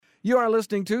You are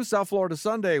listening to South Florida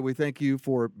Sunday. We thank you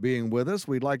for being with us.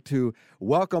 We'd like to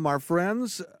welcome our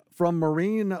friends from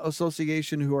Marine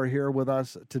Association who are here with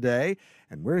us today.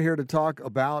 And we're here to talk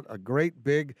about a great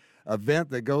big event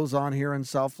that goes on here in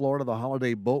South Florida, the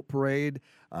Holiday Boat Parade.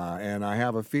 And I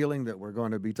have a feeling that we're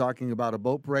going to be talking about a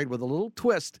boat parade with a little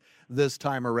twist this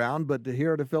time around. But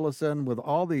here to fill us in with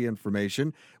all the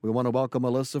information, we want to welcome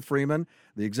Alyssa Freeman,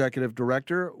 the Executive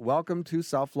Director. Welcome to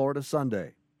South Florida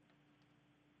Sunday.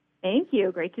 Thank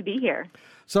you. Great to be here.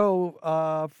 So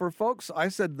for folks, I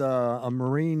said a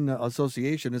Marine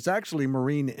Association. It's actually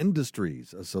Marine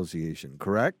Industries Association,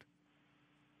 correct?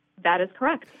 That is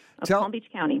correct. Of Palm Beach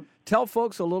County. Tell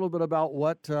folks a little bit about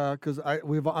what, because I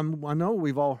know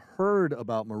we've all heard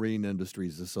about Marine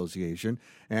Industries Association,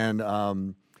 and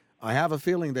I have a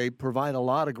feeling they provide a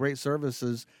lot of great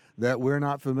services that we're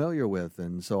not familiar with,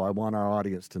 and so I want our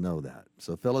audience to know that.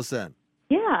 So fill us in.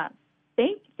 Yeah.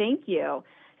 Thank you.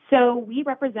 So we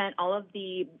represent all of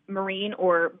the marine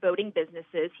or boating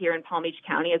businesses here in Palm Beach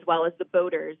County, as well as the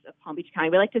boaters of Palm Beach County.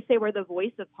 We like to say we're the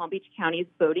voice of Palm Beach County's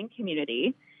boating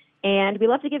community, and we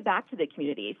love to give back to the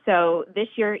community. So this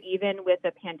year, even with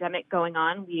the pandemic going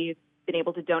on, we've been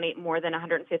able to donate more than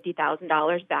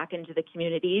 $150,000 back into the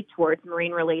community towards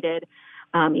marine-related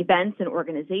events and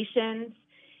organizations.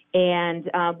 And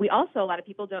we also, a lot of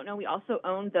people don't know, we also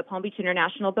own the Palm Beach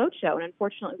International Boat Show. And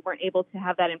unfortunately, we weren't able to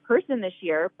have that in person this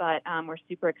year, but we're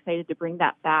super excited to bring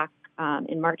that back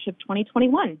in March of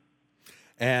 2021.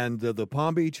 And the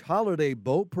Palm Beach Holiday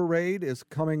Boat Parade is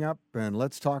coming up, and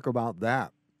let's talk about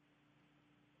that.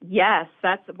 Yes,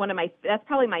 that's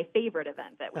probably my favorite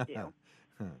event that we do.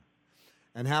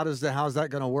 And how's that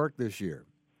going to work this year?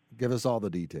 Give us all the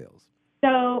details.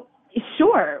 So,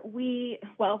 sure.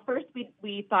 First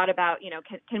we thought about,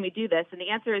 can we do this? And the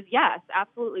answer is yes,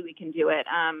 absolutely we can do it.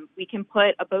 We can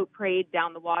put a boat parade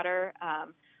down the water.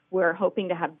 We're hoping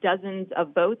to have dozens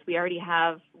of boats. We already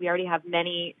have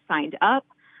many signed up,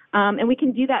 and we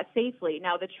can do that safely.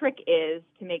 Now, the trick is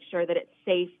to make sure that it's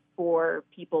safe for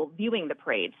people viewing the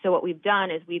parade. So what we've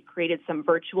done is we've created some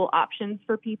virtual options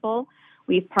for people.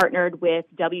 We've partnered with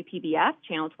WPBF,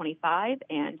 Channel 25,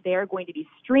 and they're going to be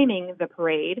streaming the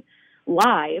parade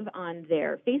live on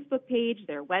their Facebook page,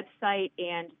 their website,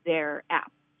 and their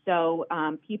app. So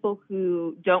people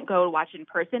who don't go to watch in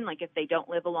person, like if they don't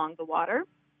live along the water,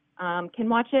 can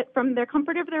watch it from their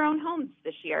comfort of their own homes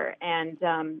this year and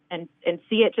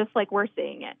see it just like we're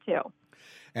seeing it too.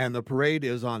 And the parade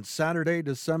is on Saturday,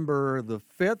 December the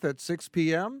 5th at 6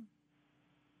 p.m.?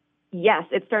 Yes,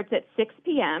 it starts at 6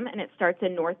 p.m. and it starts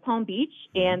in North Palm Beach,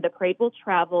 and the parade will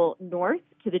travel north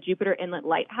to the Jupiter Inlet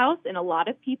Lighthouse. And a lot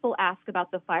of people ask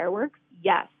about the fireworks.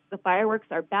 Yes, the fireworks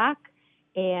are back,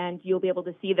 and you'll be able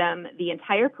to see them the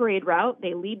entire parade route.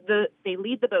 They lead the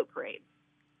boat parade.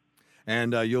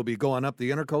 And you'll be going up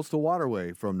the Intercoastal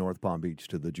Waterway from North Palm Beach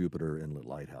to the Jupiter Inlet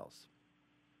Lighthouse.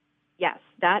 Yes,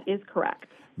 that is correct.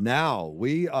 Now,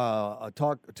 we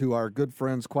talk to our good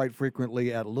friends quite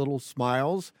frequently at Little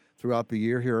Smiles throughout the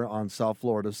year here on South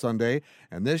Florida Sunday.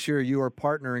 And this year you are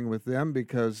partnering with them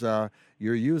because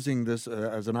you're using this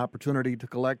as an opportunity to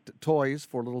collect toys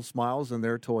for Little Smiles and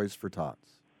their Toys for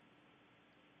Tots.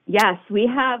 Yes, we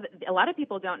have, a lot of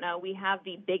people don't know, we have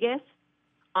the biggest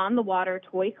on-the-water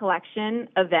toy collection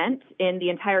event in the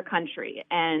entire country,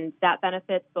 and that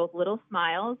benefits both Little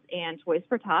Smiles and Toys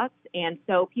for Tots, and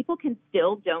so people can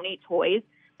still donate toys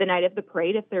the night of the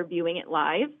parade if they're viewing it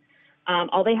live.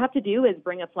 All they have to do is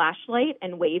bring a flashlight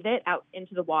and wave it out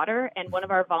into the water, and one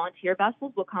of our volunteer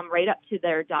vessels will come right up to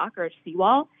their dock or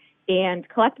seawall and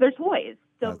collect their toys.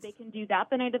 So they can do that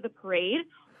the night of the parade,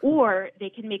 or they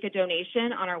can make a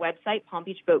donation on our website,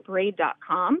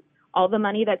 palmbeachboatparade.com. All the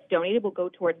money that's donated will go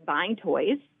towards buying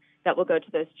toys that will go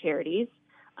to those charities.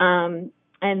 And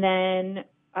then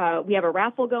we have a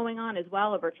raffle going on as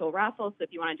well, a virtual raffle. So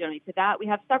if you want to donate to that, we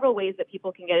have several ways that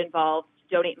people can get involved,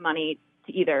 donate money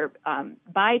to either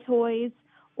buy toys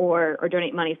or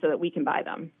donate money so that we can buy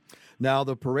them. Now,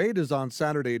 the parade is on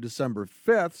Saturday, December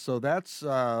 5th, so that's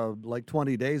like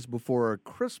 20 days before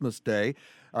Christmas Day.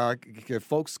 If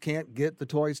folks can't get the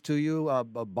toys to you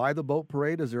by the boat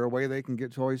parade, is there a way they can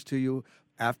get toys to you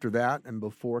after that and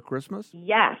before Christmas?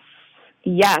 Yes,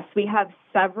 we have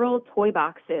several toy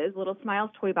boxes, Little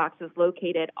Smiles toy boxes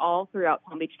located all throughout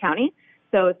Palm Beach County.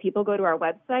 So if people go to our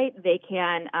website, they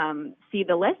can see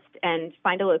the list and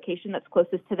find a location that's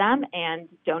closest to them and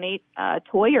donate a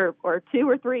toy or two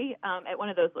or three at one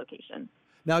of those locations.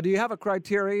 Now, do you have a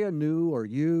criteria, new or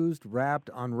used, wrapped,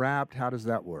 unwrapped? How does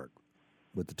that work?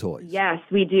 with the toys. Yes,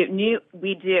 we do.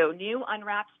 New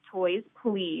unwrapped toys,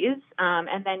 please.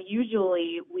 And then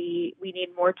usually we need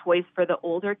more toys for the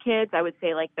older kids. I would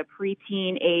say like the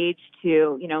preteen age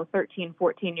to 13,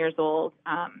 14 years old.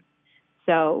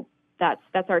 So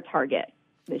that's our target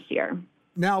this year.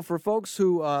 Now, for folks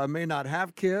who may not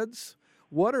have kids,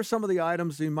 what are some of the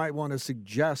items you might want to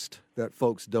suggest that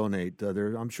folks donate?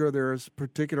 I'm sure there's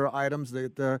particular items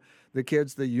that the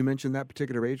kids that you mentioned, that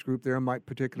particular age group there, might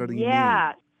particularly need.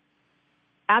 Yeah,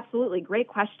 absolutely. Great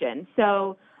question.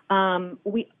 So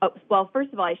well,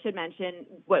 first of all, I should mention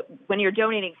when you're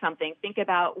donating something, think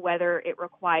about whether it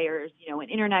requires, an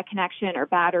internet connection or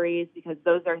batteries, because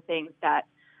those are things that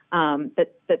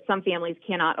some families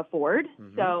cannot afford.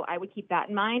 Mm-hmm. So I would keep that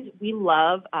in mind. We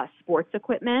love sports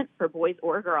equipment for boys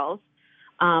or girls.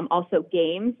 Also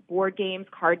games, board games,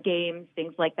 card games,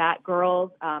 things like that.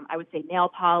 Girls, I would say nail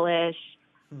polish,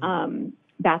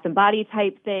 bath and body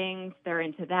type things. They're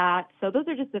into that. So those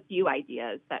are just a few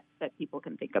ideas that people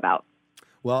can think about.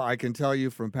 Well, I can tell you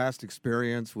from past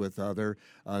experience with other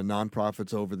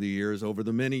nonprofits over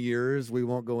the many years, we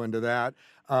won't go into that,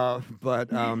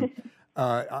 but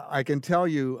I can tell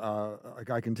you,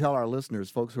 I can tell our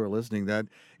listeners, folks who are listening, that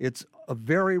it's a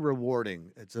very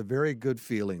good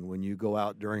feeling when you go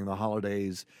out during the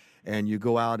holidays and you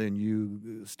go out and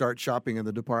you start shopping in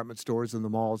the department stores and the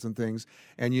malls and things,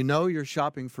 and you're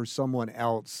shopping for someone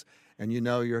else, and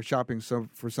you're shopping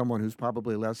for someone who's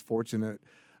probably less fortunate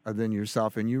than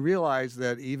yourself, and you realize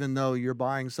that even though you're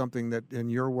buying something that in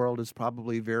your world is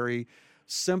probably very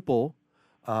simple,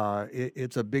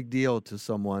 it's a big deal to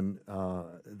someone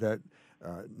that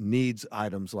needs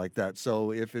items like that.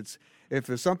 So if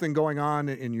there's something going on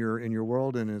in your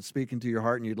world and it's speaking to your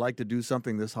heart and you'd like to do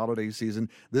something this holiday season,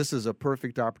 this is a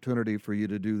perfect opportunity for you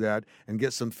to do that and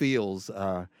get some feels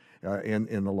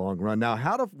in the long run. Now,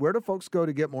 where do folks go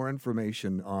to get more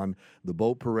information on the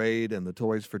boat parade and the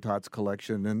Toys for Tots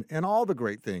collection and all the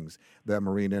great things that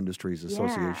Marine Industries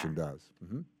Association does?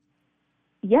 Mm-hmm.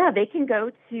 Yeah, they can go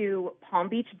to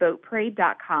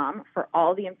palmbeachboatparade.com for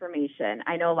all the information.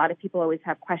 I know a lot of people always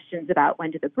have questions about when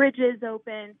do the bridges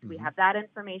open. So we have that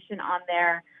information on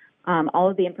there. All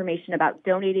of the information about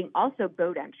donating, also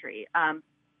boat entry.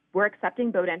 We're accepting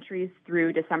boat entries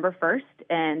through December 1st,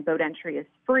 and boat entry is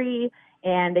free,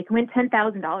 and they can win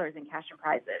 $10,000 in cash and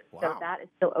prizes. Wow. So that is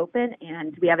still open,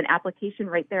 and we have an application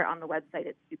right there on the website.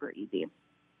 It's super easy.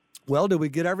 Well, did we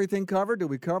get everything covered?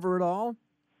 Did we cover it all?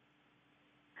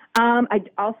 I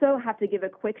also have to give a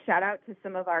quick shout out to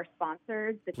some of our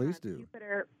sponsors, the Please do.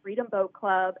 Jupiter Freedom Boat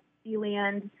Club,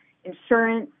 Sealand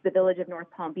Insurance, the Village of North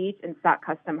Palm Beach, and Assoc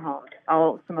Custom Homes,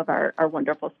 all some of our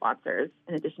wonderful sponsors,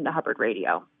 in addition to Hubbard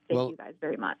Radio. Thank you guys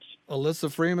very much.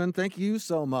 Alyssa Freeman, thank you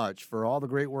so much for all the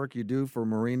great work you do for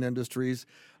Marine Industries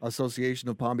Association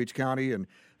of Palm Beach County and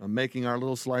making our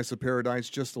little slice of paradise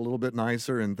just a little bit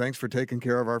nicer. And thanks for taking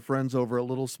care of our friends over at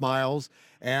Little Smiles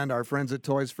and our friends at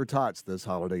Toys for Tots this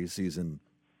holiday season.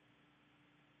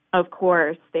 Of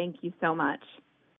course. Thank you so much.